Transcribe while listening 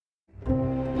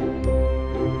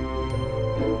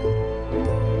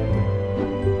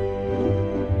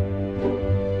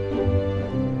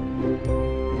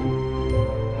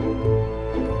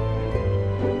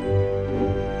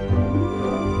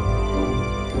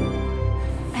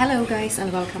Hello guys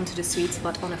and welcome to the Sweet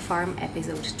Spot on a Farm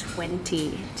episode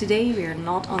 20. Today we are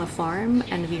not on a farm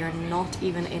and we are not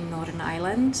even in Northern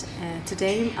Ireland.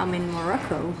 Today I'm in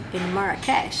Morocco, in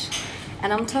Marrakesh,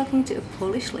 and I'm talking to a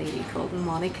Polish lady called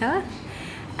Monica,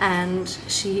 and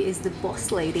she is the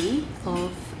boss lady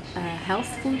of a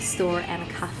health food store and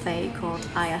cafe called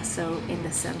AYASO in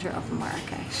the center of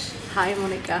Marrakesh. Hi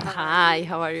Monica. Hi,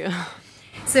 how are you?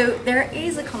 So there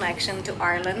is a connection to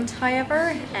Ireland,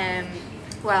 however.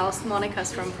 Whilst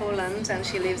Monica's from Poland and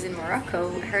she lives in Morocco,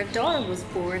 her daughter was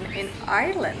born in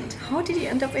Ireland. How did you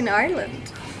end up in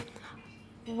Ireland?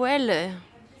 Well,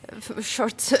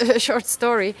 short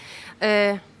story.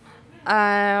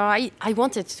 I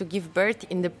wanted to give birth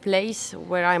in the place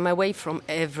where I'm away from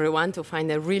everyone to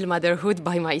find a real motherhood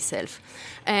by myself.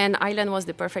 And Ireland was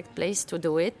the perfect place to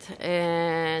do it.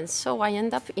 And so I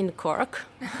ended up in Cork.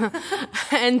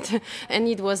 and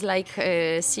it was like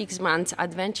a 6 months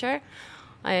adventure.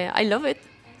 I love it.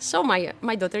 So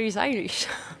my daughter is Irish.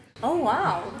 Oh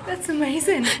wow, that's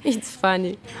amazing. It's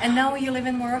funny. And now you live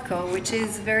in Morocco, which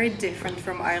is very different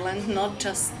from Ireland, not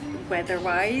just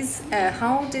weather-wise.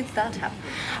 How did that happen?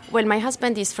 Well, my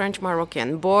husband is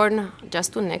French-Moroccan, born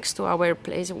just next to our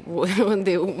place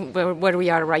where we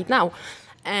are right now.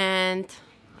 And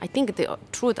I think the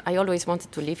truth, I always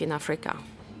wanted to live in Africa.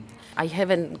 I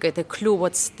haven't got a clue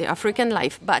what's the African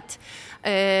life, but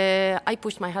I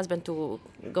pushed my husband to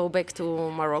go back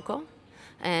to Morocco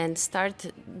and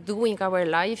start doing our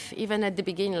life. Even at the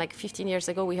beginning, like 15 years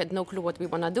ago, we had no clue what we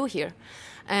want to do here.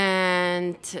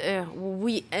 And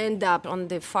we end up on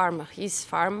the farm, his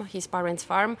parents'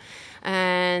 farm,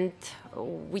 and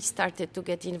we started to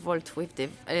get involved with the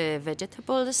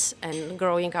vegetables and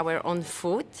growing our own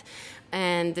food.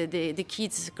 And the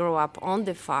kids grow up on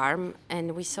the farm,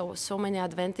 and we saw so many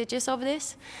advantages of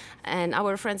this. And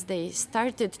our friends, they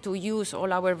started to use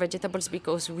all our vegetables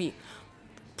because we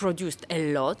produced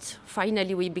a lot.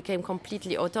 Finally, we became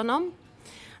completely autonomous.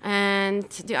 And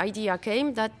the idea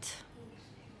came that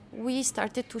we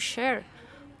started to share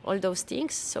all those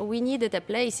things. So we needed a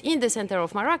place in the center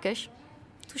of Marrakesh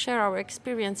to share our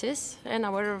experiences and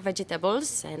our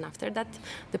vegetables. And after that,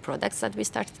 the products that we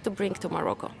started to bring to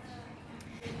Morocco.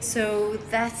 So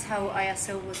that's how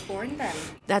AYASO was born then?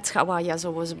 That's how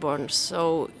AYASO was born.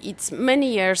 So it's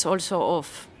many years also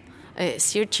of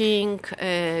searching,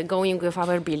 going with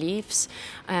our beliefs.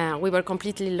 We were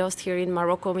completely lost here in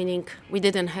Morocco, meaning we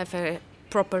didn't have a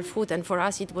proper food, and for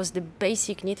us it was the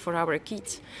basic need for our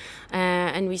kids.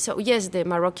 And we saw, yes, the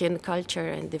Moroccan culture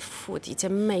and the food, it's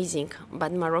amazing,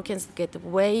 but Moroccans get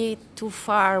way too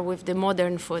far with the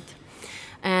modern food.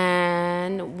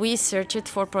 And we searched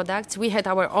for products. We had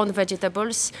our own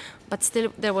vegetables, but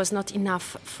still there was not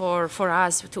enough for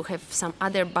us to have some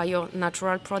other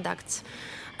bio-natural products.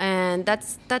 And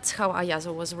that's how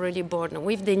AYASO was really born,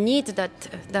 with the need that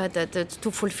to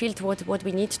fulfill what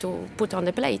we need to put on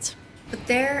the plate. But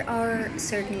there are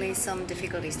certainly some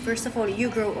difficulties. First of all, you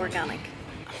grow organic.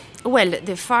 Well,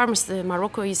 the farms,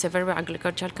 Morocco is a very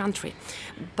agricultural country,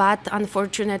 but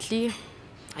unfortunately,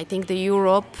 I think the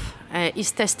Europe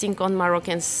is testing on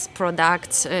Moroccans'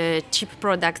 products, cheap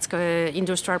products,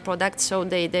 industrial products. So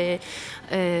the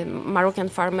Moroccan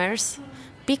farmers,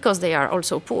 because they are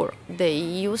also poor, they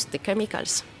use the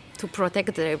chemicals to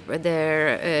protect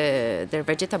their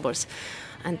vegetables,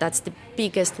 and that's the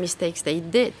biggest mistakes they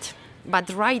did. But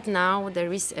right now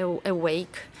there is a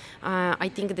wake. I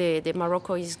think the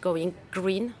Morocco is going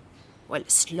green, well,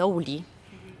 slowly.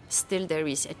 Still there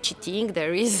is a cheating,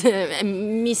 there is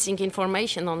missing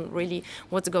information on really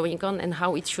what's going on and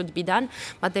how it should be done.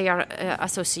 But they are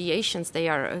associations, they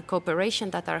are cooperation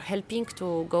that are helping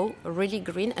to go really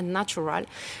green and natural,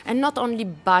 and not only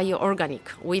bio-organic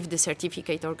with the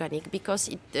certificate organic, because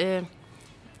there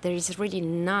is really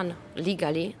none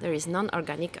legally, there is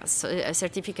non-organic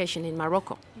certification in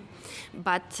Morocco.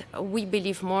 But we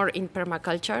believe more in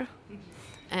permaculture.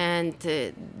 And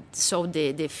so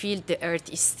the field, the earth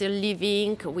is still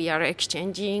living, we are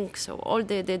exchanging, so all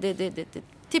the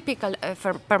typical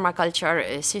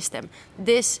permaculture system.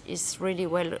 This is really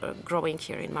well growing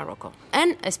here in Morocco.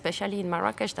 And especially in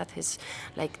Marrakesh, that is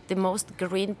like the most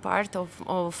green part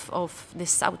of the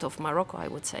south of Morocco, I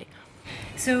would say.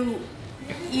 So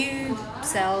you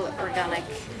sell organic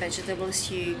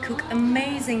vegetables, you cook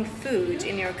amazing food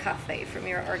in your cafe from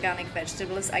your organic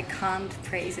vegetables. I can't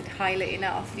praise it highly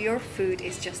enough. Your food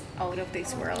is just out of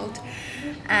this world.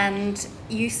 And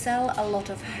you sell a lot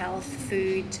of health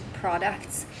food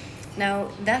products.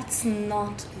 Now, that's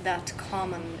not that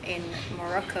common in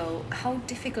Morocco. How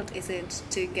difficult is it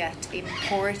to get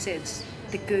imported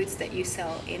the goods that you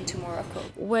sell into Morocco?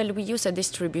 Well, we use a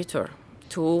distributor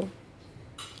to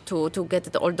to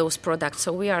get all those products.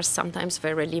 So we are sometimes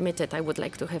very limited. I would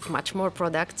like to have much more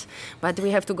products, but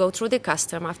we have to go through the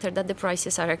custom. After that, the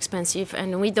prices are expensive,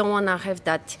 and we don't want to have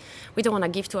that. We don't want to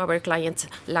give to our clients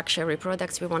luxury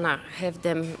products. We want to have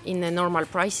them in the normal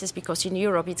prices, because in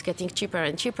Europe it's getting cheaper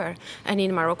and cheaper, and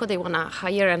in Morocco they want to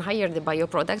higher and higher the bio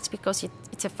products, because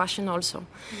it's a fashion also.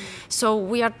 So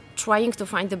we are trying to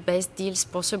find the best deals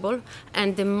possible,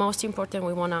 and the most important,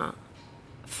 we want to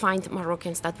find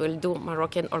Moroccans that will do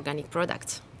Moroccan organic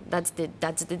products. That's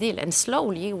the deal. And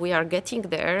slowly we are getting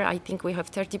there. I think we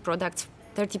have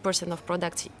 30% of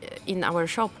products in our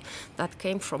shop that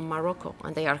came from Morocco,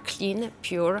 and they are clean,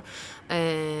 pure,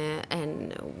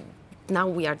 and now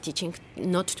we are teaching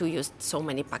not to use so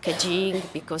many packaging,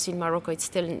 because in Morocco it's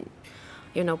still,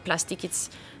 plastic.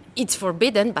 It's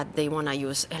forbidden, but they want to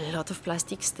use a lot of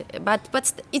plastics. But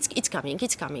it's coming.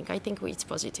 I think it's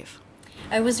positive.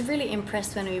 I was really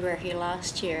impressed when we were here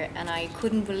last year, and I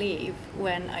couldn't believe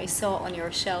when I saw on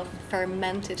your shelf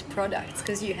fermented products,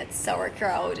 because you had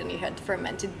sauerkraut and you had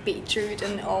fermented beetroot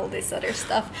and all this other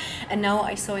stuff, and now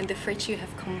I saw in the fridge you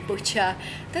have kombucha.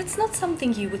 That's not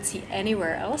something you would see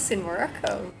anywhere else in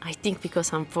Morocco. I think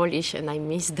because I'm Polish and I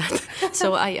miss that.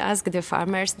 So I ask the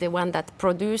farmers, the one that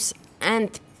produce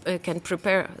and can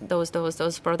prepare those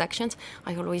productions.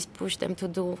 I always push them to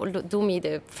do me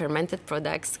the fermented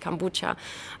products, kombucha.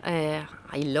 I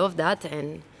love that,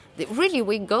 and really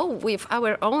we go with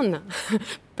our own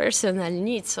personal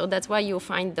needs. So that's why you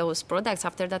find those products.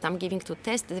 After that, I'm giving to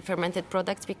test the fermented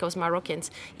products, because Moroccans,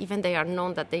 even they are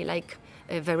known that they like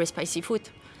very spicy food,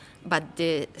 but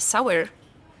the sour,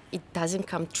 it doesn't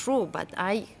come true, but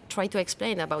I try to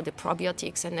explain about the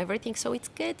probiotics and everything, so it's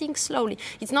getting slowly.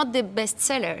 It's not the best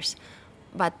sellers,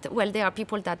 but, there are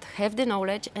people that have the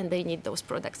knowledge and they need those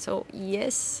products. So,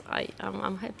 yes,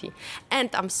 I'm happy. And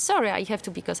I'm sorry I have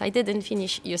to, because I didn't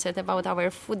finish. You said about our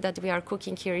food that we are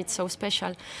cooking here, it's so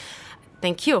special.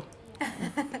 Thank you.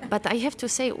 But I have to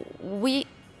say, we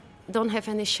don't have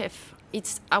any chef.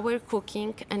 It's our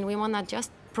cooking, and we want to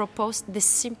just propose the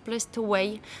simplest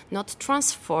way, not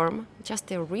transform, just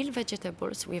the real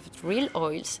vegetables with real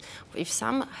oils, with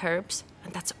some herbs,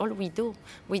 and that's all we do.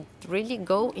 We really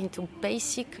go into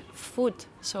basic food,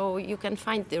 so you can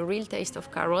find the real taste of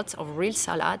carrots, of real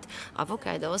salad,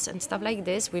 avocados, and stuff like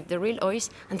this with the real oils,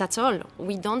 and that's all.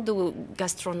 We don't do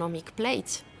gastronomic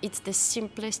plates. It's the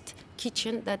simplest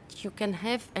kitchen that you can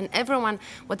have, and everyone,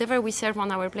 whatever we serve on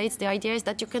our plates, the idea is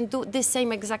that you can do the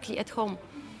same exactly at home.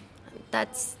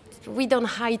 We don't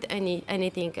hide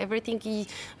anything. Everything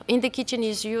in the kitchen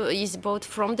is bought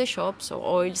from the shop. So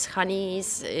oils,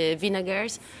 honeys,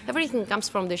 vinegars, everything comes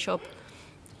from the shop.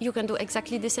 You can do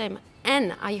exactly the same.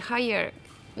 And I hire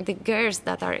the girls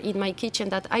that are in my kitchen,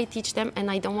 that I teach them, and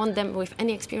I don't want them with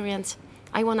any experience.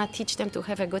 I want to teach them to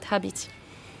have a good habit.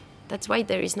 That's why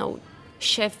there is no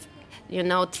chef,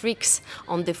 tricks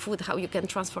on the food, how you can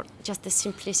transform, just the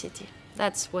simplicity.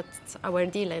 That's what's our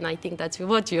deal, and I think that's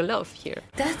what you love here.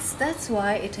 That's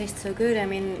why it tastes so good. I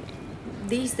mean,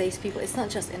 these days it's not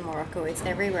just in Morocco, it's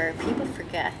everywhere. People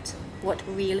forget what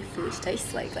real food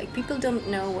tastes like. Like, people don't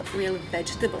know what real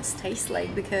vegetables taste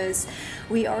like, because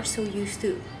we are so used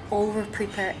to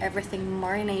over-prepare everything,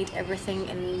 marinate everything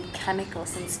in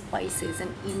chemicals and spices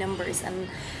and numbers and,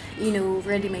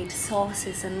 ready-made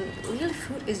sauces, and real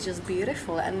food is just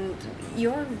beautiful, and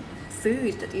your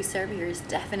food that you serve here is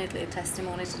definitely a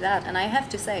testimony to that. And I have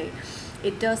to say,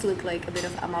 it does look like a bit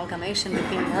of amalgamation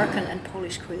between Moroccan and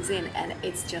Polish cuisine, and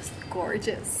it's just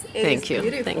gorgeous. Thank you.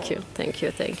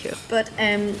 But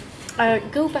I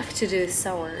go back to the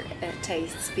sour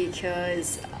tastes,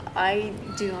 because I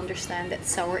do understand that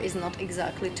sour is not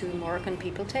exactly to Moroccan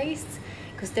people tastes,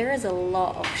 because there is a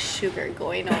lot of sugar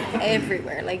going on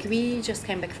everywhere. Like, we just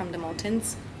came back from the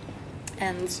mountains,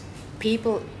 and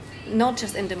people, not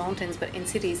just in the mountains but in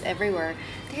cities everywhere,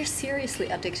 they're seriously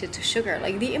addicted to sugar.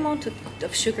 Like, the amount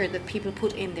of sugar that people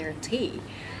put in their tea,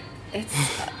 it's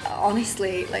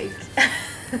honestly like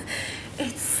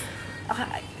it's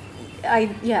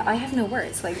I have no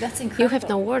words. Like, that's incredible. You have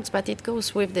no words, but it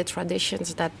goes with the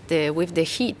traditions that with the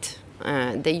heat.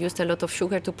 They used a lot of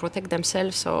sugar to protect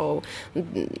themselves,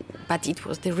 but it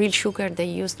was the real sugar they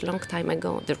used long time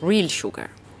ago, the real sugar.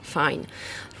 Fine.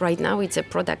 Right now it's a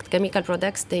product, chemical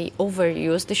products, they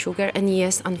overuse the sugar, and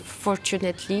yes,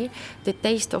 unfortunately, the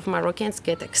taste of Moroccans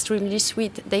get extremely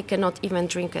sweet. They cannot even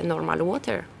drink a normal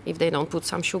water if they don't put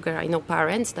some sugar. I know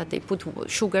parents that they put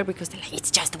sugar because they're like,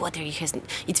 it's just water,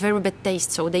 it's very bad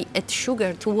taste, so they add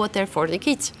sugar to water for the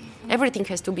kids. Everything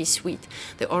has to be sweet.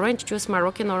 The orange juice,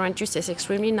 Moroccan orange juice, is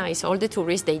extremely nice. All the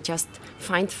tourists, they just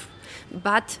find,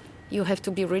 but you have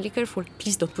to be really careful.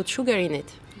 Please don't put sugar in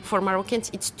it. For Moroccans,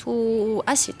 it's too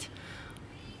acid.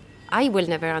 I will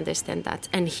never understand that.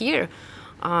 And here,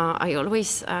 I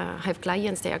always have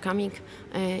clients, they are coming,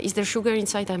 is there sugar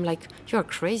inside? I'm like, you're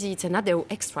crazy, it's another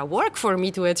extra work for me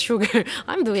to add sugar.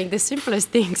 I'm doing the simplest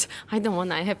things. I don't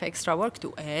want to have extra work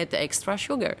to add extra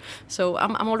sugar. So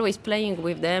I'm always playing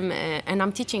with them and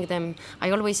I'm teaching them.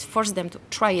 I always force them to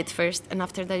try it first, and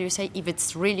after that you say if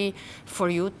it's really for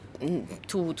you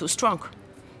too strong.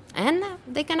 And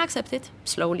they can accept it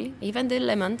slowly, even the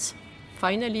lemons.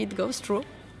 Finally it goes through.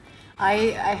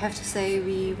 I have to say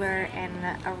we were in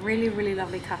a really, really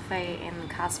lovely cafe in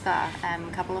Casbah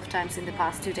a couple of times in the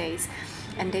past 2 days,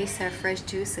 and they serve fresh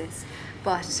juices.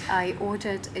 But I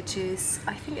ordered a juice,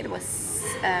 I think it was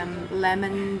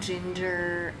lemon,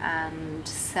 ginger and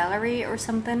celery or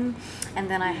something, and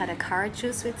then I had a carrot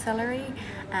juice with celery,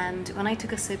 and when I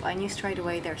took a sip I knew straight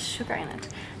away there's sugar in it.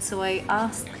 So I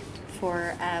asked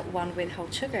for one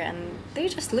without sugar, and they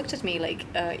just looked at me like,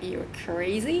 you're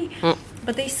crazy?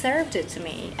 But they served it to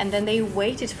me, and then they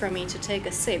waited for me to take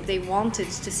a sip. They wanted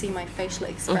to see my facial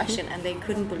expression, and they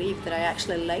couldn't believe that I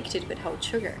actually liked it without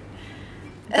sugar.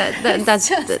 There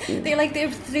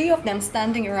were 3 of them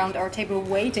standing around our table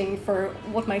waiting for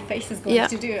what my face is going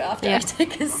to do after I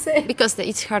take a sip. Because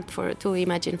it's hard to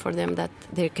imagine for them that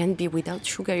there can be without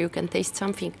sugar, you can taste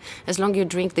something. As long as you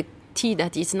drink the tea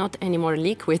that is not anymore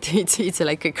liquid, it's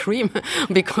like a cream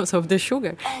because of the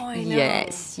sugar. Oh, I know.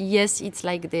 Yes, it's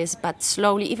like this, but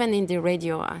slowly, even in the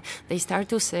radio, they start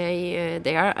to say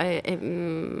there are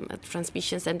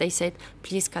transmissions, and they said,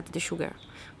 please cut the sugar.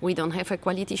 We don't have a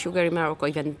quality sugar in Morocco,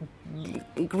 even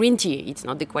green tea, it's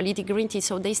not the quality green tea.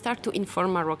 So they start to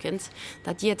inform Moroccans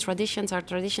that, traditions are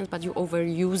traditions, but you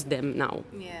overuse them now.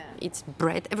 Yeah. It's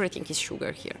bread, everything is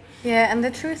sugar here. Yeah, and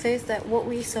the truth is that what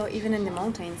we saw even in the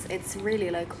mountains, it's really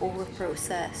like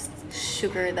over-processed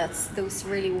sugar. That's those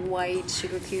really white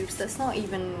sugar cubes. That's not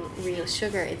even real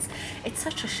sugar. It's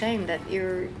such a shame that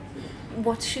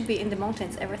what should be in the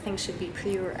mountains, everything should be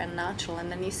pure and natural,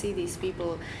 and then you see these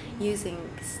people using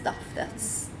stuff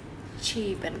that's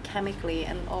cheap and chemically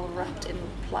and all wrapped in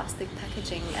plastic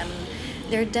packaging, and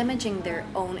they're damaging their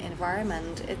own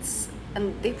environment.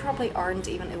 And they probably aren't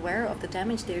even aware of the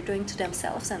damage they're doing to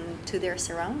themselves and to their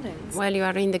surroundings. Well, you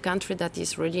are in the country that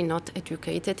is really not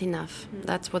educated enough.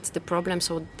 That's what's the problem.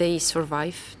 So they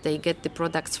survive. They get the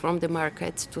products from the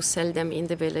markets to sell them in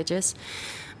the villages.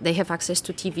 They have access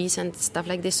to TVs and stuff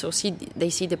like this, so they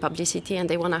see the publicity and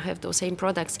they want to have those same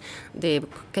products. The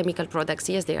chemical products,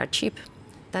 yes, they are cheap.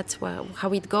 That's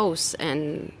how it goes.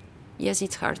 And yes,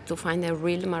 it's hard to find a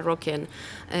real Moroccan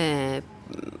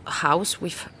house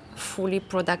with fully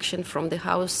production from the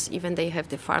house. Even they have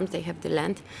the farms, they have the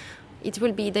land.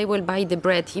 They will buy the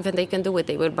bread, even they can do it.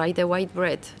 They will buy the white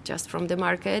bread just from the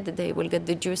market. They will get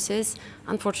the juices.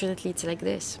 Unfortunately, it's like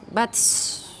this. But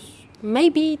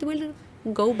maybe it will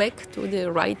go back to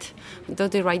the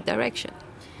right direction.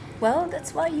 Well,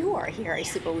 that's why you are here, I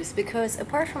suppose, because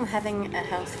apart from having a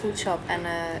health food shop and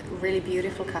a really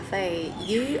beautiful cafe,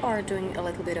 you are doing a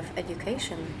little bit of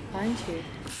education, aren't you?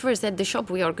 First, at the shop,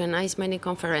 we organize many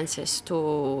conferences to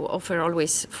offer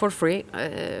always for free.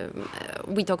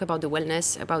 We talk about the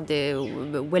wellness, about the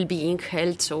well-being,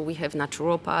 health. So we have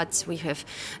naturopaths, we have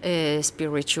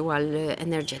spiritual,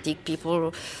 energetic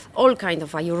people, all kind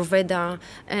of Ayurveda,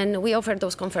 and we offer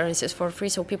those conferences for free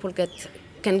so people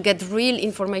can get real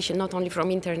information, not only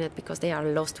from internet, because they are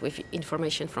lost with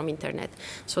information from internet.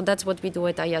 So that's what we do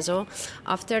at AYASO.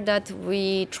 After that,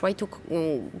 we try to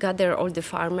gather all the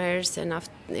farmers and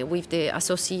with the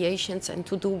associations and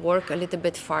to do work a little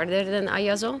bit farther than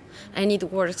AYASO. And it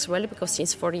works well because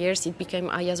since 4 years,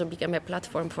 AYASO became a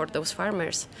platform for those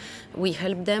farmers. We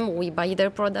help them, we buy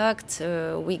their products,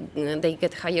 they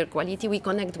get higher quality. We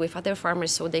connect with other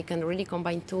farmers so they can really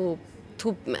combine two.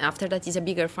 After that is a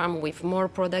bigger farm with more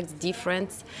products,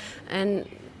 different, and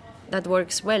that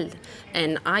works well.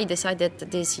 And I decided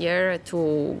this year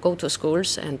to go to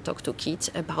schools and talk to kids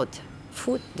about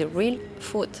food, the real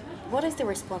food. What is the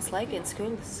response like in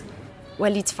schools?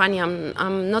 Well, it's funny,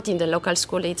 I'm not in the local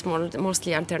school, it's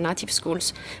mostly alternative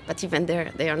schools, but even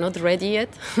there, they are not ready yet.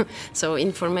 So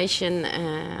information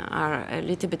are a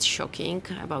little bit shocking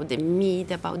about the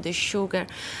meat, about the sugar,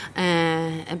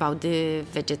 about the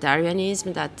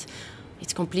vegetarianism, that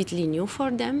it's completely new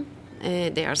for them.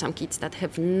 There are some kids that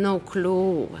have no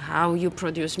clue how you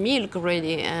produce milk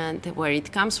really and where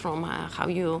it comes from, how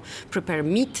you prepare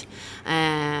meat.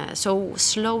 So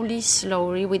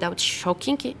slowly, without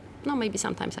shocking it, no, maybe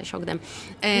sometimes I shock them,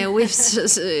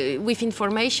 with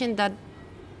information that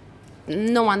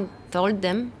no one told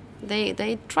them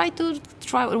They try to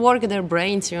work their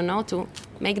brains, to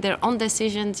make their own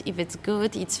decisions. If it's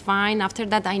good, it's fine. After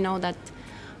that, I know that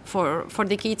for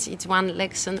the kids, it's one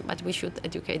lesson, but we should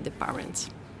educate the parents.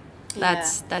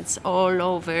 That's all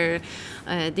over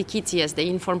the kids. Yes, they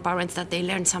inform parents that they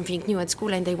learned something new at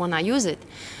school and they want to use it,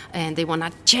 and they want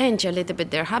to change a little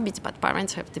bit their habits. But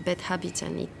parents have the bad habits,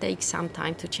 and it takes some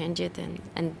time to change it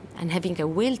and having a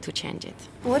will to change it.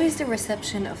 What is the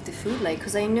reception of the food like?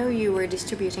 Because I know you were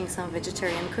distributing some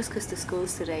vegetarian couscous to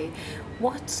schools today.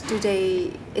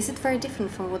 Is it very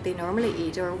different from what they normally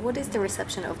eat, or what is the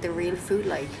reception of the real food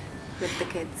like with the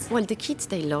kids? Well, the kids,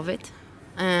 they love it.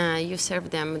 You serve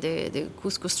them the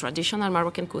couscous, traditional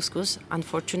Moroccan couscous,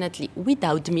 unfortunately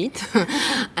without meat,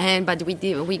 but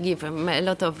we give them a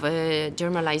lot of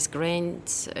germinalized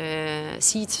grains,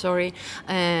 seeds,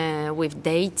 with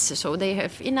dates, so they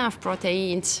have enough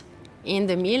proteins in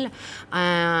the meal,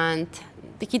 and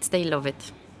the kids, they love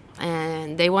it.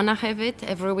 And they want to have it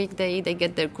every week. They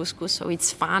get their couscous, so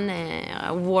it's fun,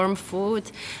 warm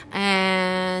food.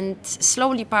 And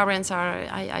slowly, parents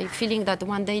are feeling that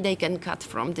one day they can cut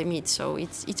from the meat. So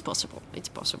it's possible. It's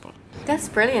possible. That's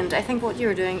brilliant. I think what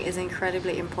you're doing is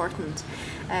incredibly important,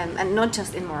 and not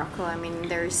just in Morocco. I mean,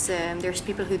 there's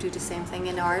people who do the same thing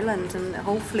in Ireland, and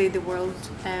hopefully the world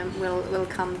will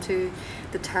come to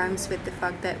the terms with the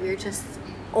fact that we're just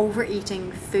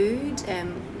overeating food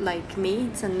like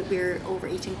meats, and we're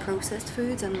overeating processed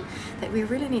foods, and that we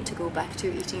really need to go back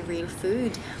to eating real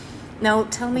food. Now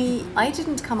tell me, I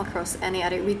didn't come across any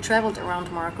other, we traveled around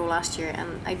Morocco last year,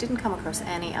 and I didn't come across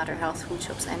any other health food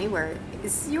shops anywhere.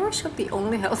 Is your shop the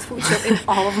only health food shop in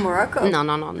all of Morocco? No,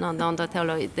 don't tell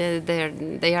me.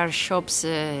 There are shops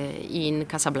in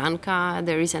Casablanca.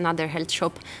 There is another health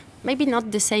shop. Maybe not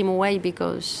the same way,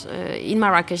 because in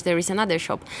Marrakesh there is another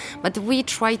shop. But we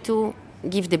try to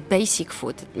give the basic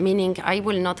food, meaning I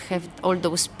will not have all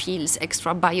those pills,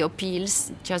 extra bio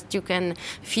pills, just you can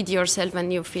feed yourself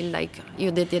and you feel like you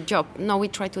did your job. No, we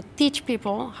try to teach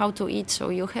people how to eat, so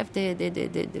you have the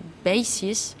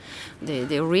basis,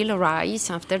 the real rice.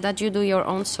 After that you do your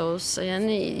own sauce and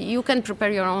you can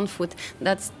prepare your own food.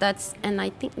 That's and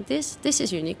I think this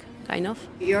is unique. Kind of.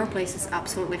 Your place is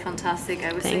absolutely fantastic.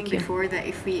 I was saying before that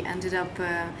if we ended up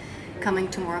coming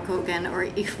to Morocco again, or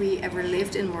if we ever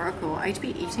lived in Morocco, I'd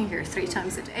be eating here 3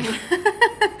 times a day.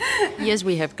 Yes,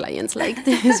 we have clients like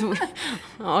this.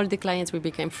 All the clients, we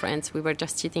became friends. We were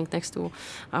just sitting next to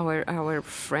our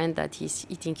friend that he's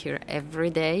eating here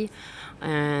every day,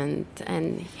 and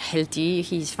healthy.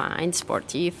 He's fine,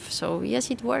 sportive. So yes,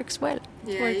 it works well.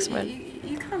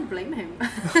 You can't blame him.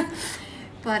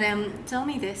 But tell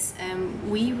me this,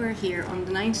 we were here on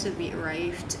the night that we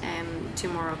arrived to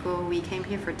Morocco. We came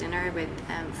here for dinner with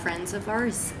friends of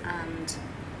ours, and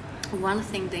one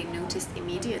thing they noticed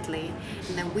immediately,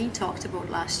 and that we talked about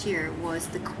last year, was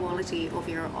the quality of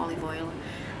your olive oil.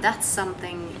 That's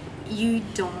something you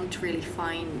don't really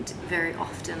find very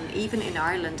often, even in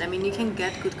Ireland. I mean, you can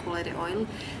get good quality oil,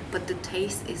 but the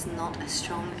taste is not as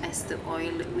strong as the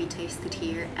oil we tasted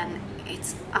here, and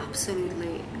it's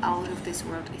absolutely out of this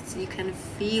world. You can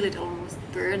feel it almost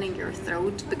burning your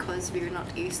throat because we're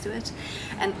not used to it.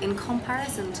 And in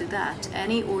comparison to that,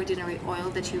 any ordinary oil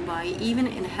that you buy, even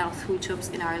in health food shops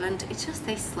in Ireland, it just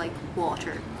tastes like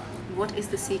water. What is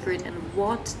the secret, and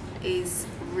what is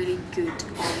really good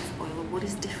olive oil? What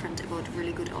is different about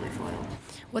really good olive oil?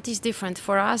 What is different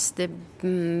for us?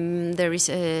 There is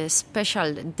a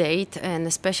special date and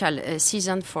a special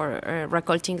season for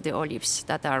recollecting the olives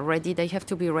that are ready. They have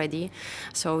to be ready,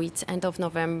 so it's end of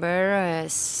November.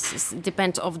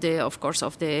 Depends of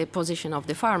the position of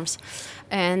the farms,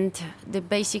 and the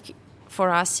basic for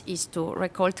us is to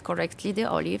recolt correctly the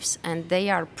olives, and they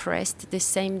are pressed the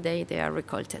same day they are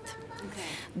recolted.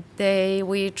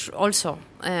 We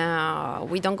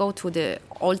don't go to the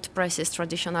old presses,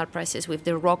 traditional presses with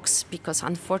the rocks, because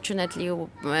unfortunately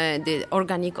the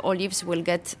organic olives will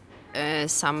get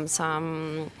some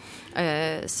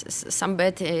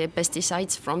bad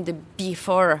pesticides from the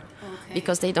before,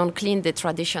 because they don't clean the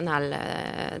traditional.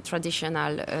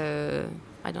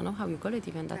 I don't know how you call it,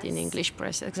 even that in English,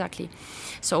 press, exactly.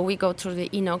 So we go through the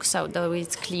inox, so that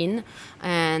it's clean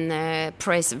and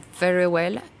press very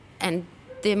well. And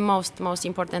the most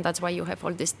important, that's why you have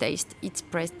all this taste, it's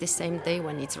pressed the same day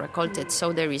when it's recolted,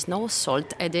 so there is no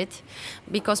salt added,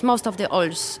 because most of the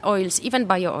oils, even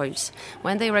bio oils,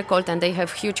 when they recolt and they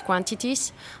have huge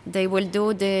quantities, they will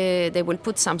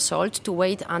put some salt to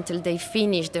wait until they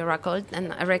finish the recolt,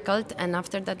 and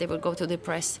after that they will go to the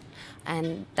press,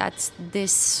 and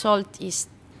this salt is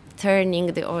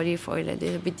turning the olive oil a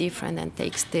little bit different and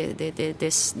takes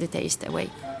the taste away.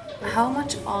 How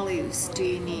much olives do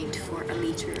you need for a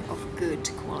liter of good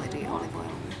quality olive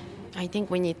oil? I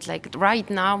think we need, like right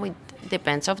now, it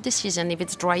depends of the season. If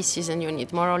it's dry season, you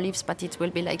need more olives, but it will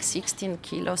be like 16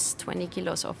 kilos, 20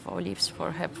 kilos of olives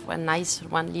for have a nice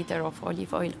 1 liter of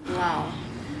olive oil. Wow.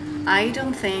 I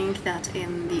don't think that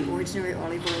in the ordinary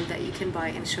olive oil that you can buy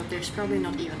in shop, there's probably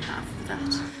not even half of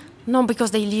that. No,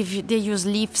 because they use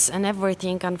leaves and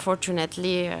everything,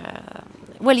 unfortunately.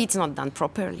 Well, it's not done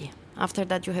properly. After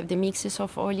that, you have the mixes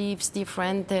of olives,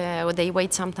 different. They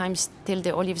wait sometimes till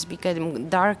the olives become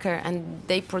darker and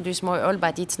they produce more oil,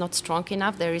 but it's not strong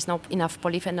enough. There is not enough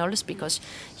polyphenols because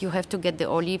you have to get the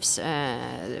olives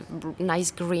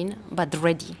nice green, but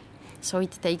ready. So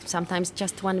it takes sometimes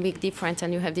just 1 week difference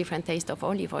and you have different taste of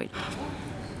olive oil.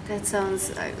 That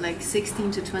sounds like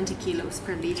 16 to 20 kilos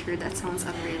per liter. That sounds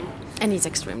unreal. And it's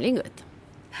extremely good.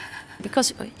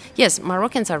 Because, yes,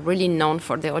 Moroccans are really known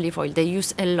for the olive oil. They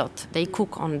use a lot. They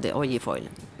cook on the olive oil.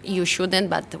 You shouldn't,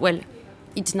 but, well,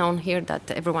 it's known here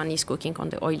that everyone is cooking on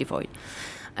the olive oil.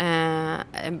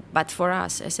 But for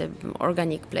us, as an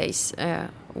organic place,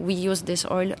 we use this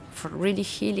oil for really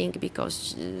healing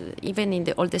because even in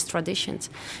the oldest traditions,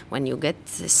 when you get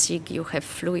sick, you have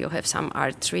flu, you have some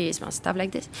arthritis and stuff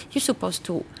like this, you're supposed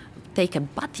to take a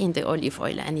bath in the olive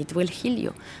oil and it will heal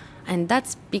you. And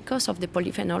that's because of the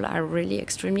polyphenol are really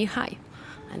extremely high.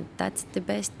 And that's the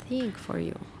best thing for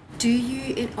you. Do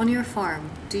you, on your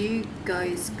farm, do you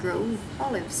guys grow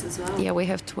olives as well? Yeah, we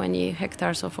have 20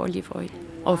 hectares of olive oil.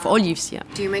 Wow. Of olives, yeah.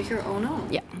 Do you make your own oil?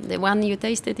 Yeah, the one you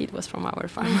tasted, it was from our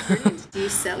farm. Oh, brilliant. Do you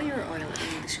sell your oil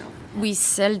in the shop? We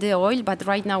sell the oil, but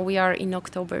right now we are in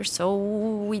October, so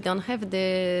we don't have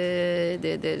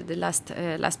the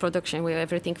last production. We have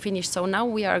everything finished. So now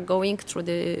we are going through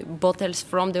the bottles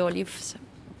from the olives,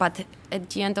 but at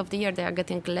the end of the year they are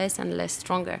getting less and less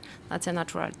stronger. That's a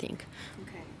natural thing.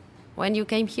 When you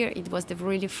came here, it was the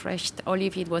really fresh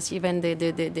olive. It was even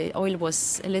the oil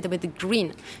was a little bit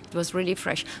green. It was really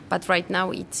fresh. But right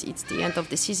now, it's the end of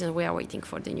the season. We are waiting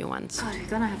for the new ones. God, you're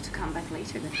gonna have to come back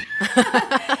later then.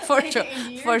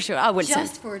 For sure. I will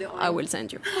Just for the oil. I will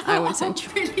send you. I will send you.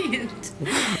 Brilliant.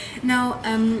 Now,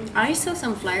 I saw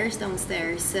some flyers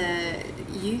downstairs.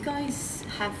 You guys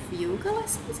have yoga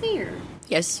lessons here?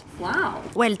 Yes. Wow.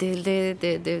 Well,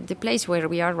 the place where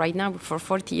we are right now for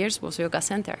 40 years was yoga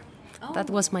center. Oh.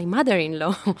 That was my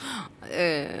mother-in-law.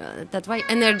 That's why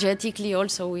energetically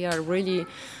also we are really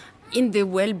in the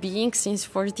well-being since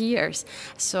 40 years.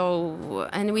 So,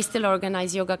 and we still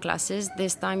organize yoga classes.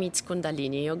 This time it's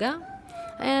Kundalini yoga.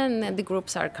 And the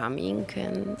groups are coming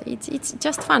and it's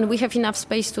just fun. We have enough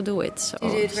space to do it. So.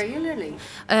 You do it regularly?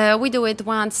 We do it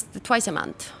twice a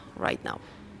month right now.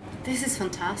 This is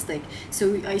fantastic.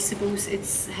 So I suppose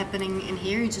it's happening in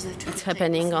here. You just have to. It's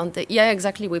happening on the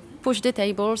exactly. We push the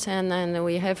tables and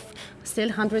we have still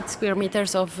 100 square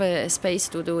meters of space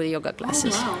to do yoga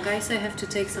classes. Oh wow, guys! I have to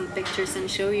take some pictures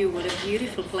and show you what a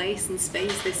beautiful place and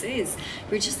space this is.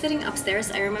 We're just sitting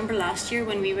upstairs. I remember last year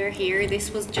when we were here,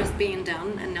 this was just being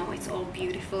done, and now it's all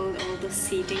beautiful. All the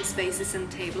seating spaces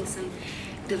and tables and.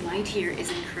 The light here is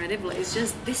incredible. It's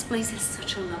just, this place has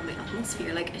such a lovely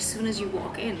atmosphere, like as soon as you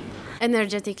walk in.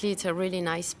 Energetically, it's a really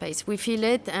nice space. We feel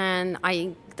it, and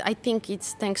I think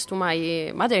it's thanks to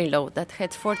my mother-in-law that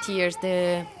had 40 years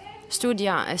a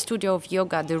studio of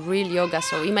yoga, the real yoga.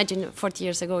 So imagine 40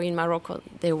 years ago in Morocco,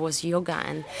 there was yoga,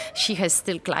 and she has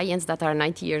still clients that are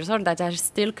 90 years old that are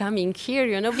still coming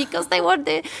here, because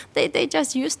they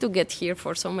just used to get here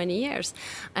for so many years.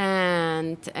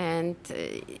 And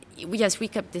yes, we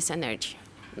kept this energy.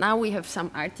 Now we have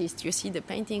some artists. You see the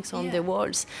paintings on the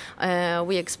walls.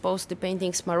 We expose the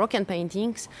paintings, Moroccan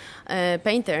paintings,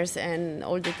 painters, and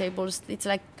all the tables. It's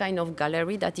like kind of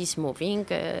gallery that is moving.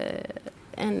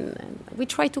 And we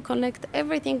try to connect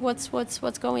everything what's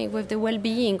going with the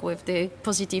well-being, with the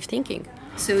positive thinking.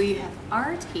 So you have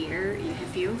art here, you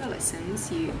have yoga lessons,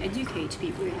 you educate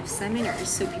people, you have seminars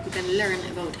so people can learn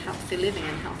about healthy living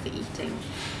and healthy eating.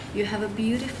 You have a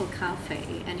beautiful cafe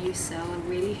and you sell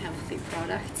really healthy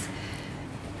products.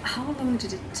 How long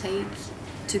did it take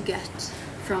to get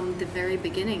from the very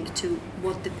beginning to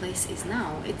what the place is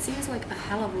now? It seems like a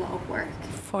hell of a lot of work.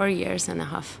 4 years and a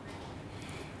half.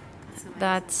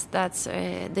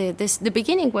 The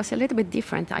beginning was a little bit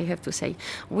different, I have to say.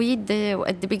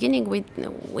 At the beginning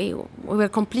we were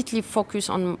completely focused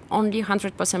on only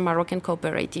 100% Moroccan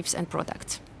cooperatives and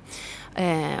products.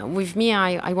 With me,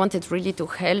 I wanted really to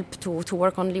help to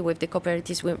work only with the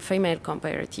cooperatives, with female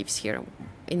cooperatives here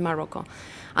in Morocco.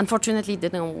 Unfortunately,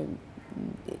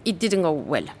 it didn't go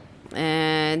well.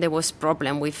 There was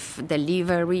problem with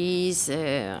deliveries.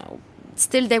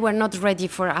 Still, they were not ready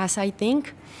for us, I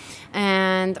think.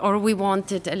 or we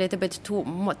wanted a little bit too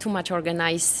much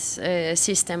organized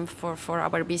system for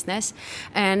our business.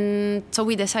 And so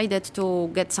we decided to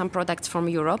get some products from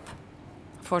Europe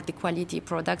for the quality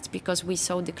products, because we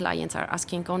saw the clients are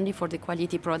asking only for the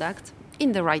quality product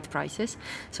in the right prices.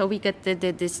 So we get the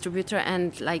distributor,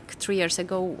 and like 3 years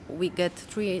ago, we get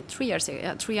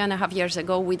 3.5 years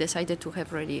ago, we decided to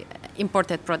have really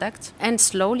imported products. And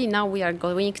slowly now we are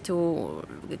going to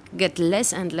get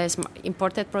less and less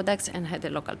imported products and have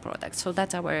the local products. So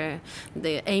that's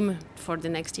the aim for the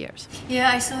next years.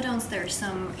 Yeah, I saw downstairs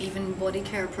some even body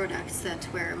care products that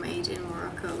were made in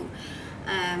Morocco.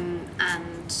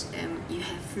 You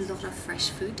have a lot of fresh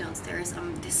food downstairs.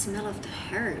 The smell of the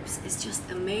herbs is just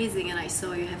amazing. And I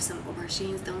saw you have some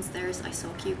aubergines downstairs. I saw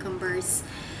cucumbers,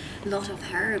 a lot of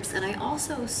herbs. And I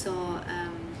also saw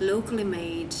locally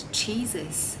made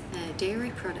cheeses,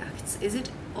 dairy products. Is it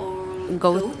all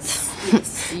goats?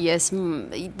 Yes. Yes,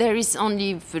 there is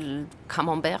only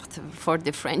camembert for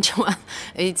the French one.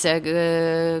 It's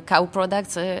a cow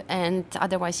product, and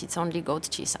otherwise it's only goat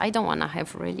cheese. I don't want to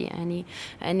have really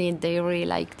any dairy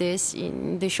like this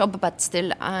in the shop, but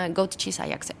still goat cheese I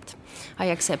accept.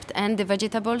 And the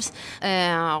vegetables,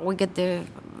 we get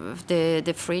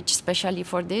the fridge specially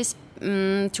for this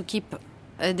to keep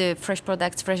the fresh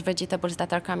products, fresh vegetables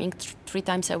that are coming 3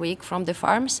 times a week from the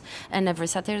farms. And every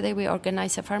Saturday we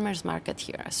organize a farmers market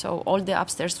here. So all the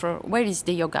upstairs for where is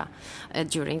the yoga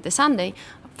during the Sunday,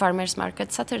 farmers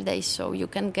market Saturday. So you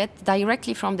can get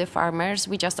directly from the farmers.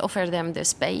 We just offer them the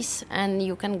space, and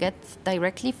you can get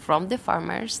directly from the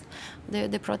farmers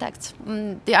the products.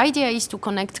 The idea is to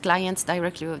connect clients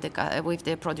directly with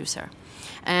the producer,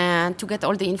 and to get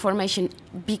all the information,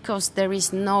 because there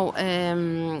is no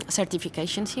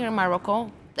certifications here in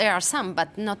Morocco. There are some,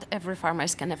 but not every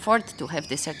farmers can afford to have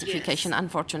the certification, yes.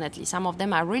 Unfortunately. Some of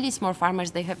them are really small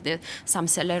farmers. They have some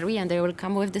celery, and they will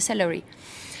come with the celery.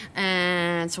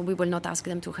 And so we will not ask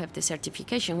them to have the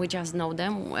certification. We just know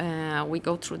them. We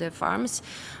go through the farms.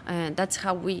 That's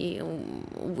how we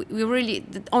really,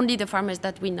 only the farmers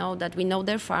that we know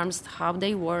their farms, how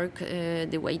they work,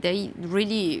 the way they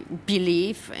really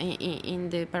believe in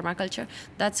the permaculture.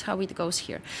 That's how it goes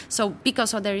here. So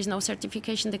because there is no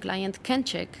certification, the client can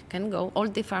check, can go. All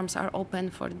the farms are open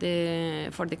for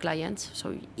the clients.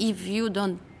 So if you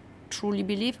don't truly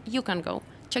believe, you can go.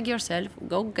 Check yourself,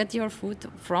 go get your food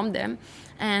from them,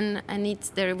 and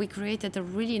it's there. We created a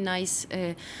really nice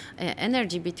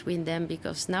energy between them,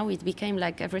 because now it became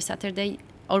like every Saturday,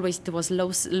 always it was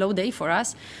low day for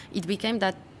us. It became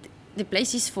that the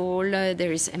place is full,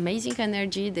 there is amazing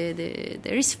energy,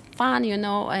 there is fun,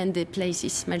 and the place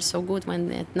smells so good when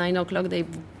at 9 o'clock they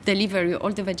deliver you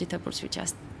all the vegetables.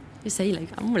 You say, like,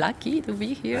 I'm lucky to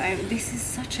be here. This is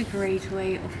such a great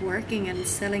way of working and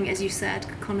selling, as you said,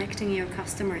 connecting your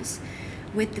customers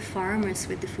with the farmers,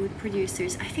 with the food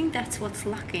producers. I think that's what's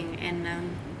lacking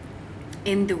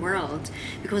in the world,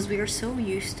 because we are so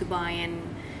used to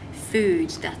buying food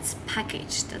that's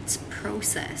packaged, that's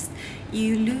processed.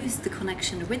 You lose the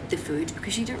connection with the food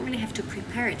because you don't really have to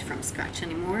prepare it from scratch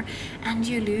anymore, and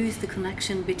you lose the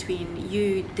connection between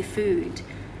you, the food,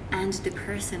 and the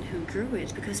person who grew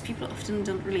it, because people often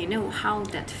don't really know how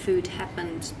that food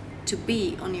happened to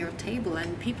be on your table,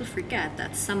 and people forget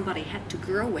that somebody had to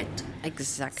grow it.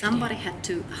 Exactly. Somebody had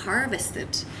to harvest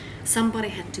it. Somebody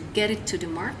had to get it to the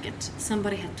market.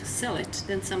 Somebody had to sell it.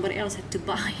 Then somebody else had to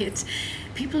buy it.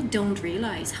 People don't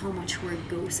realize how much work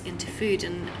goes into food,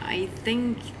 and I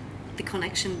think the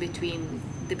connection between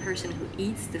the person who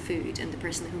eats the food and the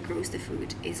person who grows the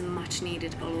food is much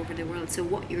needed all over the world. So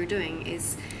what you're doing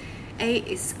is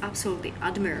absolutely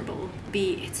admirable.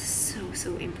 B, it's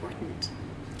so important.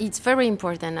 It's very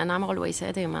important, and I'm always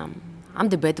saying, I'm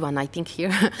the bad one, I think,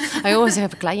 here. I always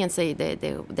have clients say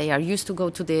they are used to go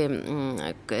to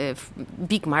the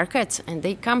big markets, and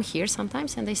they come here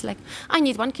sometimes, and they say, like, I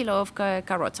need 1 kilo of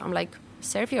carrots. I'm like,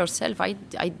 serve yourself. I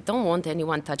don't want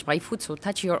anyone touch my food, so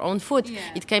touch your own food. Yeah.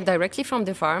 It came directly from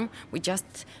the farm. We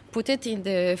just put it in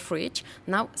the fridge.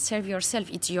 Now serve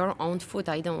yourself. It's your own food.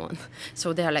 I don't want.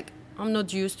 So they are like, I'm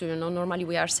not used to, normally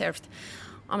we are served.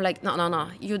 I'm like, no,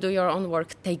 you do your own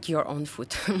work, take your own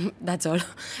food. That's all.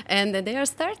 And they are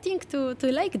starting to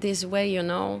like this way,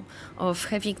 of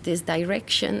having this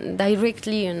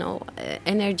directly,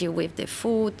 energy with the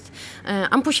food.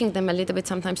 I'm pushing them a little bit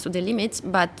sometimes to the limits,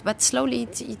 but slowly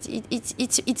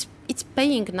it's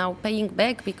paying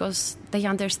back, because they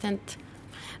understand,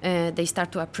 they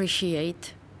start to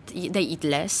appreciate, they eat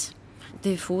less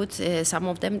the food. Some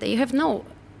of them, they have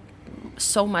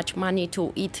so much money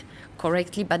to eat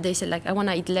correctly, but they say, like, I want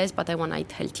to eat less, but I want to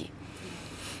eat healthy.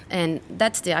 And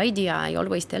that's the idea. I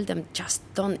always tell them, just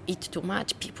don't eat too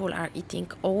much. People are eating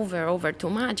over too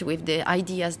much with the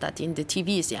ideas that in the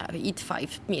TVs, eat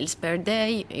 5 meals per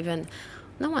day. Even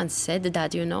no one said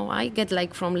that, I get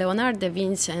like from Leonardo da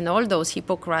Vinci and all those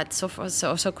Hippocrates,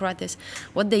 Socrates,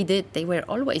 what they did, they were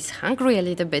always hungry a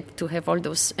little bit to have all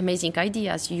those amazing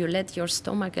ideas. You let your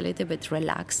stomach a little bit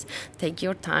relax, take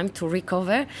your time to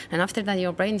recover, and after that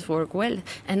your brains work well.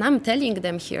 And I'm telling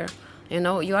them here,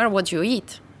 you are what you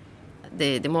eat.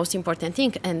 The most important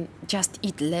thing, and just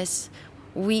eat less.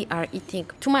 We are eating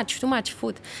too much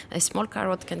food. A small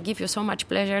carrot can give you so much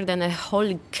pleasure than a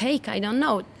whole cake, I don't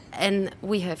know. And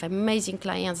we have amazing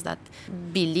clients that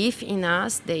believe in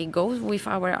us. They go with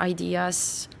our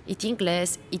ideas, eating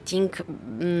less, eating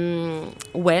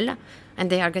well, and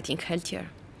they are getting healthier.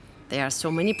 There are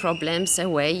so many problems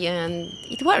away, and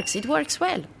it works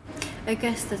well. I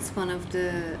guess that's one of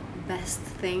the best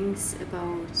things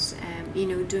about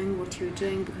doing what you're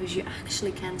doing, because you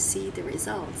actually can see the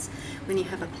results when you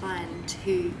have a client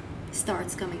who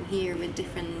starts coming here with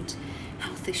different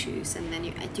health issues, and then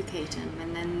you educate them,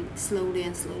 and then slowly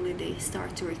they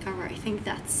start to recover. I think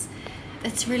that's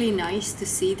really nice to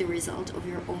see the result of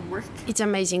your own work. It's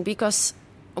amazing because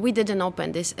we didn't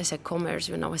open this as a commerce,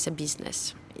 as a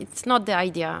business. It's not the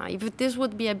idea. If this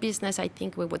would be a business, I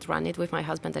think we would run it with my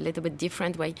husband a little bit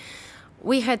different way.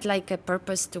 We had like a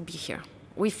purpose to be here.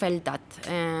 We felt that,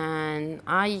 and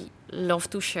I love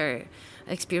to share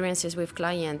experiences with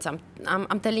clients.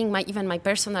 I'm telling even my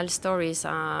personal stories.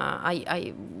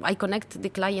 I connect the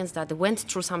clients that went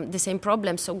through the same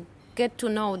problems, so get to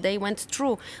know they went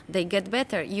through, they get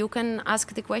better. You can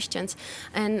ask the questions,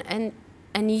 and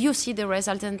you see the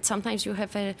result. And sometimes you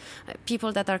have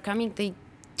people that are coming, they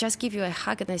just give you a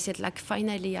hug, and I said, like,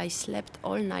 finally I slept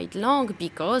all night long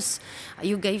because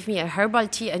you gave me a herbal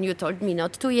tea and you told me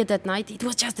not to eat at night. It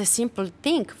was just a simple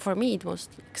thing. For me, it was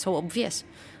so obvious.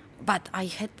 But I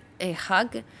had a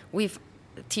hug with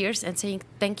tears and saying,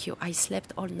 thank you, I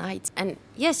slept all night. And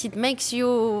yes, it makes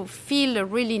you feel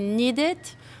really needed,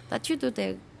 that you do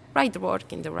the right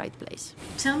work in the right place.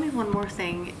 Tell me one more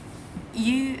thing.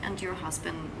 You and your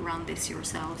husband run this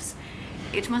yourselves.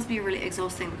 It must be really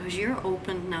exhausting because you're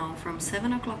open now from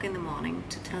 7 o'clock in the morning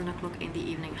to 10 o'clock in the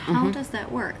evening. How does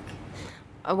that work?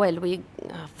 Well,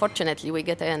 fortunately, we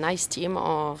get a nice team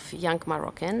of young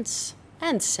Moroccans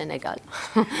and Senegal,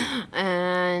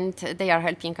 and they are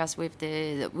helping us with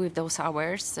those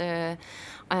hours.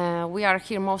 We are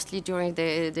here mostly during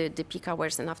the peak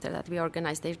hours, and after that we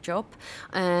organize their job.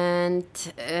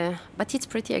 But it's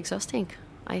pretty exhausting.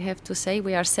 I have to say,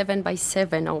 we are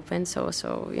 7x7 open, so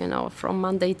from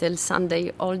Monday till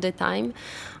Sunday all the time,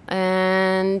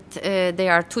 and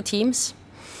there are 2 teams.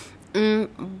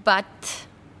 But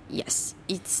yes,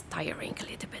 it's tiring a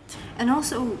little bit. And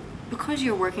also, because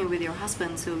you're working with your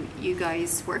husband, so you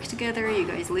guys work together, you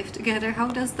guys live together, how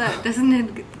does that, doesn't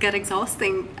it get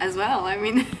exhausting as well? I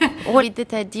mean... We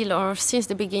did a deal since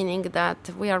the beginning that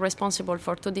we are responsible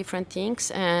for 2 different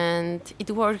things, and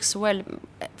it works well.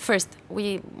 First,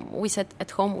 we said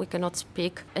at home we cannot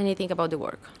speak anything about the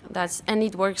work. And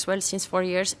it works well since 4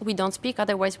 years. We don't speak,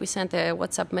 otherwise we send a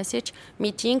WhatsApp message,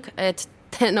 meeting at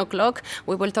 10 o'clock,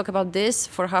 we will talk about this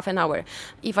for half an hour.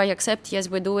 If I accept, yes,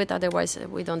 we do it, otherwise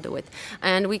we don't do it.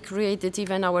 And we created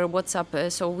even our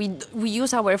WhatsApp, so we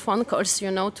use our phone calls,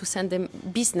 to send them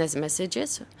business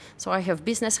messages. So I have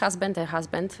business husband, a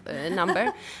husband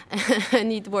number,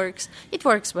 and it works. It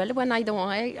works well when I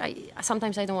don't,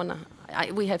 sometimes I don't want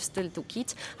to, we have still 2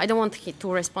 kids. I don't want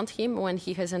to respond to him when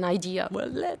he has an idea, well,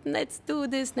 let's do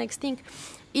this next thing.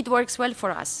 It works well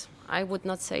for us. I would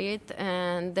not say it,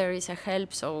 and there is a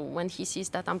help. So when he sees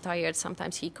that I'm tired,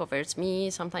 sometimes he covers me.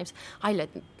 Sometimes I let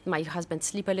my husband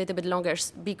sleep a little bit longer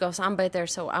because I'm better,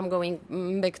 so I'm going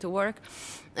back to work.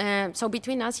 So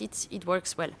between us, it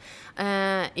works well.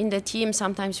 In the team,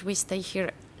 sometimes we stay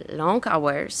here long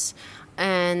hours.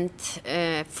 And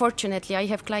fortunately, I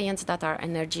have clients that are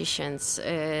energicians.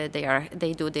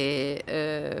 They do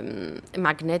the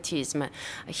magnetism,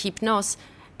 hypnosis,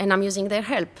 and I'm using their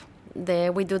help.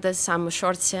 We do some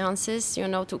short seances,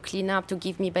 to clean up, to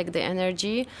give me back the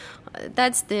energy.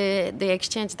 That's the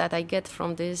exchange that I get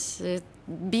from this,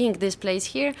 being this place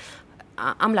here.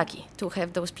 I'm lucky to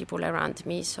have those people around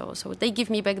me. So they give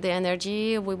me back the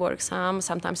energy. We work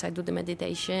sometimes I do the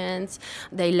meditations.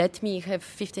 They let me have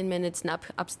 15 minutes nap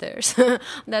upstairs.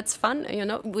 That's fun,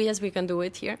 we can do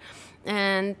it here.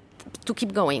 And to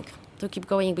keep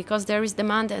going because there is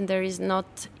demand and there is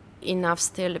not enough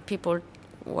still people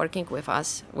working with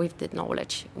us with the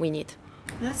knowledge we need.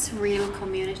 That's real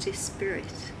community spirit,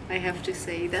 I have to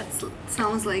say. That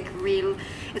sounds like real.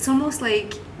 It's almost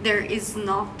like there is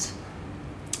not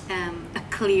a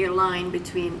clear line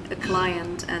between a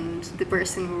client and the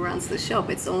person who runs the shop.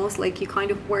 It's almost like you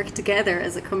kind of work together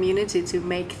as a community to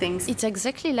make things. It's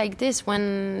exactly like this.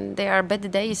 When there are bad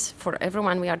days for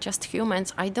everyone, we are just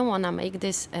humans. I don't want to make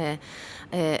this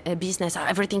a business.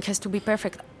 Everything has to be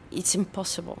perfect. It's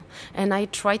impossible. And I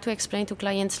try to explain to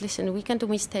clients, listen, we can do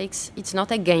mistakes. It's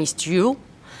not against you,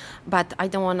 but I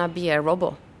don't want to be a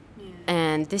robot.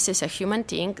 And this is a human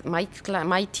thing. My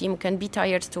team can be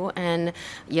tired too. And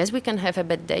yes, we can have a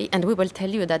bad day. And we will tell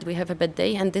you that we have a bad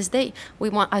day. And this day, we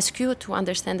want to ask you to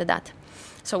understand that.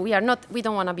 So we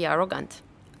don't want to be arrogant.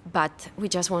 But we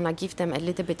just want to give them a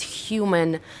little bit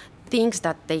human things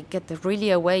that they get really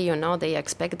away. They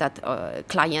expect that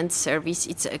client service,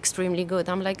 it's extremely good.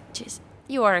 I'm like, geez,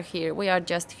 you are here. We are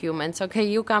just humans. Okay,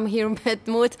 you come here in bad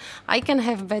mood. I can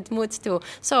have bad moods too.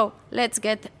 So let's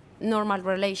get normal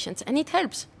relations, and it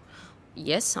helps.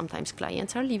 Yes, sometimes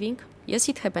clients are leaving. Yes,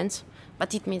 it happens,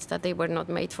 but it means that they were not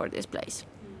made for this place.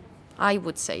 I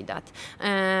would say that.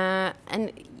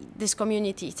 And this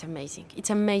community, it's amazing. It's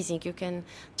amazing. You can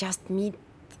just meet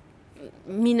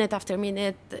minute after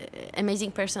minute,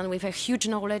 amazing person with a huge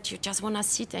knowledge. You just want to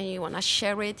sit and you want to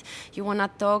share it. You want to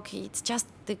talk. It's just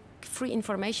the free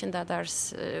information that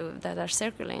are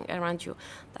circling around you.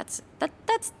 That's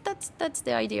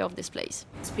the idea of this place.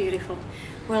 It's beautiful.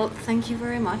 Well, thank you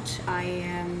very much. I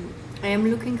am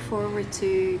looking forward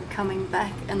to coming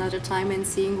back another time and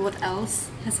seeing what else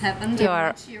has happened. You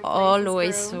are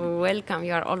always welcome.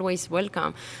 You are always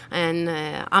welcome, and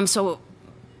I'm so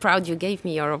proud you gave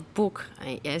me your book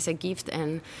as a gift,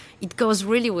 and it goes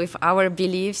really with our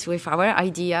beliefs, with our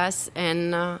ideas,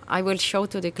 and I will show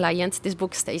to the clients. This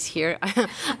book stays here.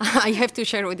 I have to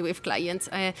share it with clients.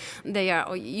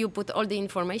 You put all the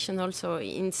information also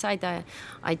inside.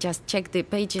 I just check the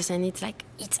pages, and it's like,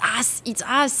 it's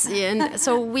us, and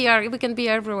so we can be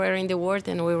everywhere in the world,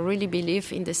 and we really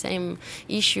believe in the same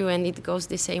issue, and it goes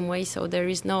the same way. So there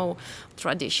is no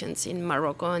traditions in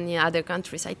Morocco and in other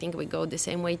countries. I think we go the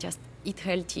same way. Just eat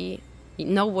healthy,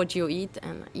 know what you eat,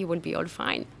 and you will be all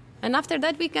fine. And after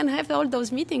that, we can have all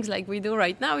those meetings like we do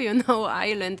right now,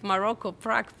 Ireland, Morocco,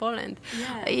 Prague, Poland,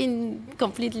 in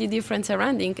completely different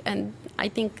surrounding. And I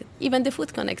think even the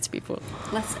food connects people.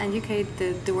 Let's educate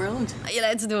the world. Yeah,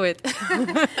 let's do it.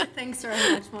 Thanks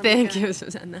very much, Monica. Thank you,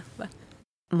 Susanna. Bye.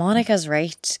 Monica's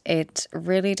right. It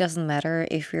really doesn't matter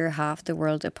if we're half the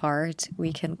world apart.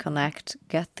 We can connect,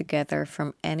 get together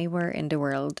from anywhere in the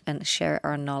world and share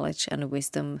our knowledge and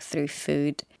wisdom through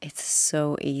food. It's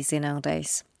so easy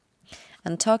nowadays.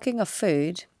 And talking of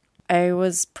food, I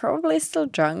was probably still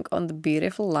drunk on the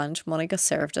beautiful lunch Monica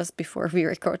served us before we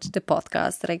recorded the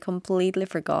podcast that I completely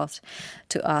forgot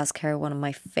to ask her one of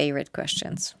my favorite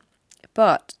questions.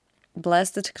 But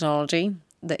bless the technology,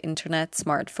 the internet,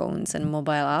 smartphones and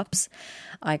mobile apps,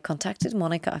 I contacted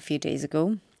Monica a few days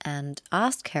ago and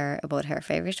asked her about her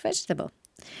favorite vegetable.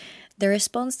 The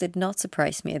response did not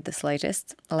surprise me at the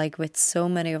slightest. Like with so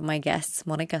many of my guests,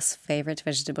 Monica's favorite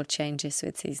vegetable changes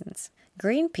with seasons.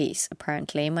 Green peas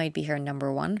apparently might be her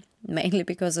number one, mainly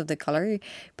because of the color,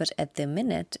 but at the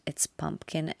minute it's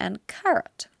pumpkin and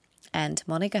carrot. And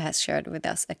Monica has shared with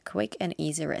us a quick and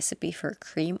easy recipe for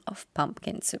cream of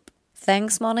pumpkin soup.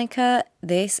 Thanks, Monica.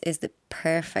 This is the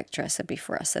perfect recipe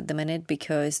for us at the minute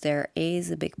because there is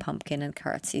a big pumpkin and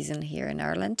carrot season here in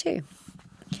Ireland too.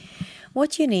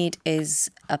 What you need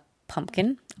is a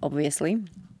pumpkin, obviously,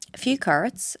 a few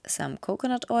carrots, some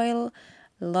coconut oil,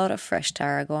 a lot of fresh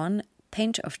tarragon,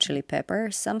 pinch of chili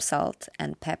pepper, some salt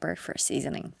and pepper for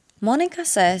seasoning. Monica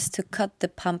says to cut the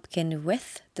pumpkin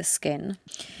with the skin,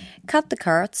 cut the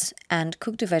carrots and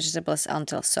cook the vegetables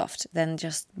until soft. Then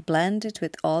just blend it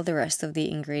with all the rest of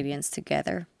the ingredients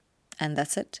together. And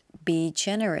that's it. Be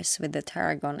generous with the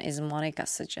tarragon is Monica's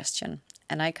suggestion.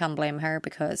 And I can't blame her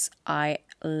because I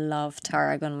love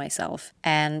tarragon myself.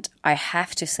 And I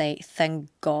have to say, thank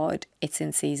God it's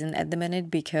in season at the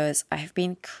minute because I've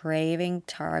been craving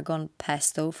tarragon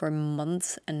pesto for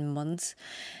months and months.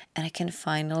 And I can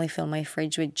finally fill my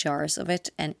fridge with jars of it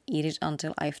and eat it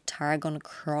until I've tarragon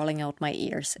crawling out my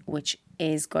ears, which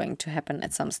is going to happen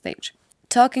at some stage.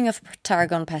 Talking of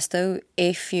tarragon pesto,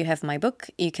 if you have my book,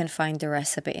 you can find the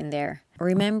recipe in there.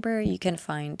 Remember, you can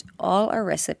find all our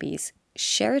recipes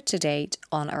shared to date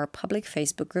on our public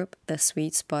Facebook group, The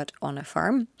Sweet Spot on a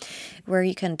Farm, where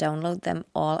you can download them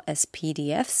all as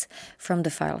PDFs from the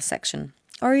file section,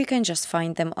 or you can just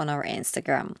find them on our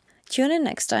Instagram. Tune in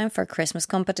next time for Christmas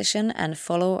competition and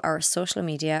follow our social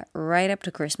media right up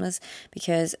to Christmas,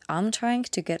 because I'm trying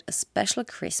to get a special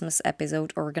Christmas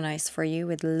episode organized for you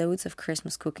with loads of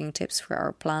Christmas cooking tips for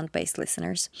our plant-based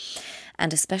listeners,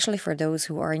 and especially for those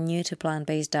who are new to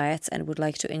plant-based diets and would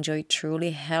like to enjoy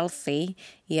truly healthy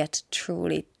yet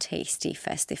truly tasty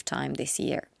festive time this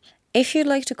year. If you'd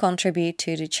like to contribute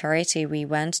to the charity we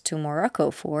went to Morocco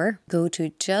for, go to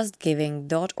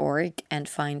justgiving.org and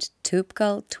find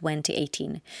Tupcal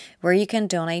 2018, where you can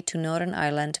donate to Northern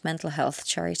Ireland mental health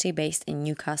charity based in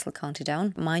Newcastle, County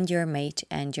Down. Mind your mate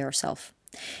and yourself.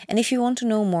 And if you want to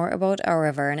know more about our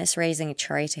awareness-raising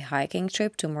charity hiking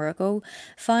trip to Morocco,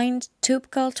 find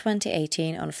Tupcal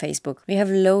 2018 on Facebook. We have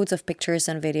loads of pictures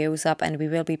and videos up, and we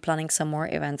will be planning some more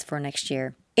events for next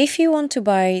year. If you want to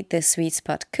buy the Sweet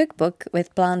Spud cookbook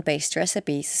with plant-based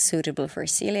recipes suitable for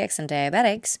celiacs and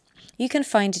diabetics, you can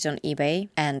find it on eBay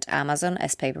and Amazon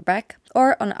as paperback,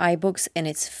 or on iBooks in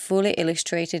its fully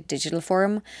illustrated digital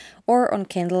form, or on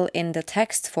Kindle in the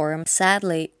text form,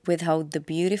 sadly without the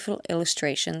beautiful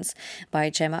illustrations by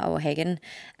Gemma O'Hagan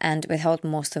and without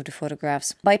most of the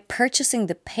photographs. By purchasing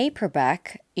the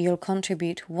paperback, you'll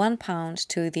contribute £1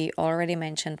 to the already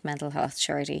mentioned mental health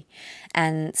charity.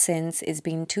 And since it's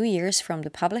been 2 years from the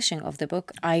publishing of the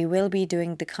book, I will be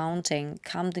doing the counting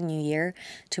come the new year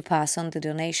to pass on the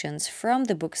donations from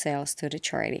the book sales to the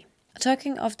charity.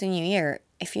 Talking of the new year,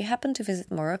 if you happen to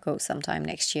visit Morocco sometime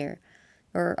next year,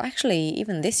 or actually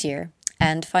even this year,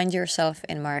 and find yourself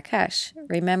in Marrakesh,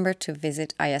 remember to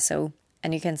visit AYASO,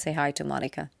 and you can say hi to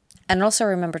Monica. And also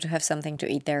remember to have something to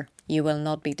eat there. You will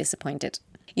not be disappointed.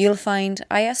 You'll find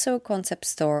AYASO Concept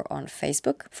Store on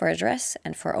Facebook for address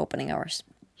and for opening hours.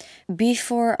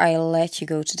 Before I let you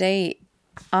go today,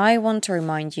 I want to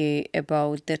remind you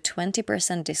about the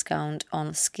 20% discount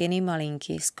on Skinny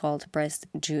Malinki's cold pressed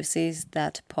juices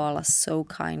that Paula so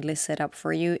kindly set up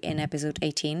for you in episode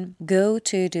 18. Go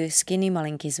to the Skinny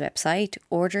Malinki's website,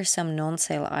 order some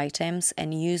non-sale items,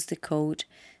 and use the code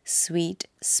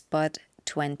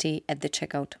SWEETSPUD20 at the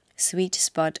checkout. Sweet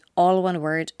Spud, all one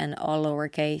word and all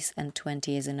lowercase, and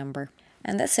 20 is a number.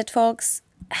 And that's it, folks.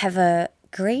 Have a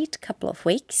great couple of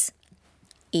weeks.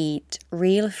 Eat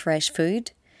real fresh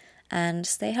food and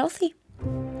stay healthy.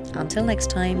 Until next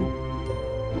time,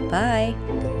 bye.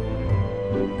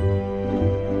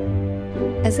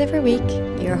 As every week,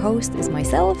 your host is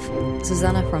myself,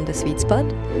 Susanna from the Sweet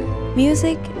Spud.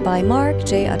 Music by Mark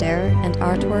J. Adair and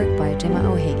artwork by Gemma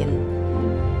O'Hagan.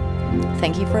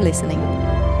 Thank you for listening.